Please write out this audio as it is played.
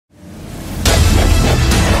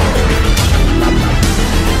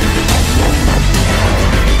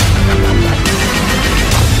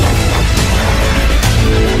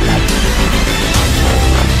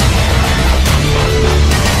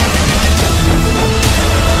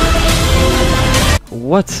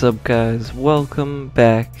What's up guys, welcome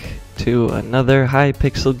back to another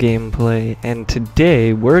Hypixel gameplay, and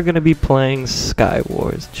today we're gonna be playing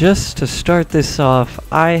Skywars. Just to start this off,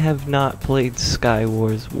 I have not played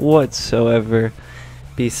Skywars whatsoever,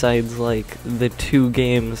 besides like the 2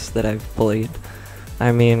 games that I've played.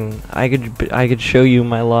 I mean, I could show you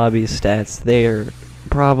my lobby stats. They are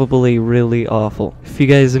probably really awful. If you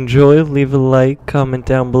guys enjoy, leave a like, comment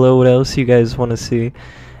down below what else you guys want to see,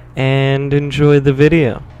 and enjoy the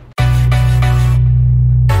video.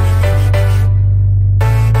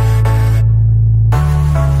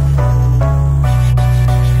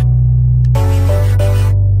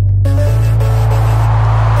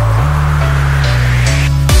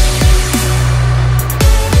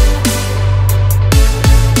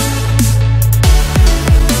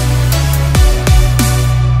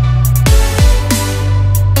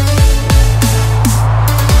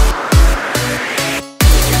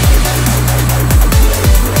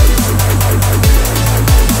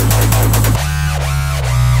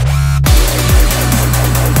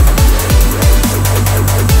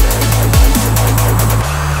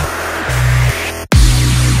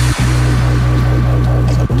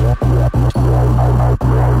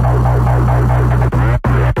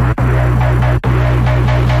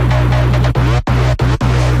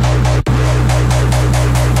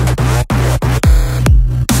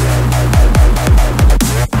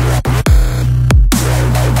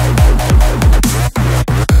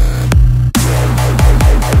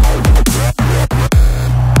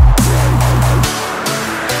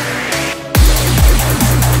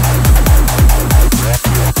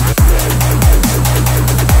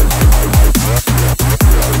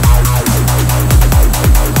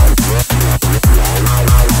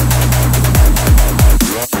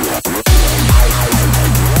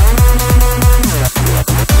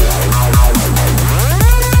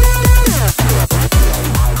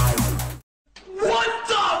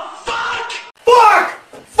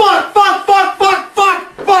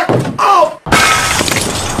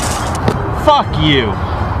 Fuck you!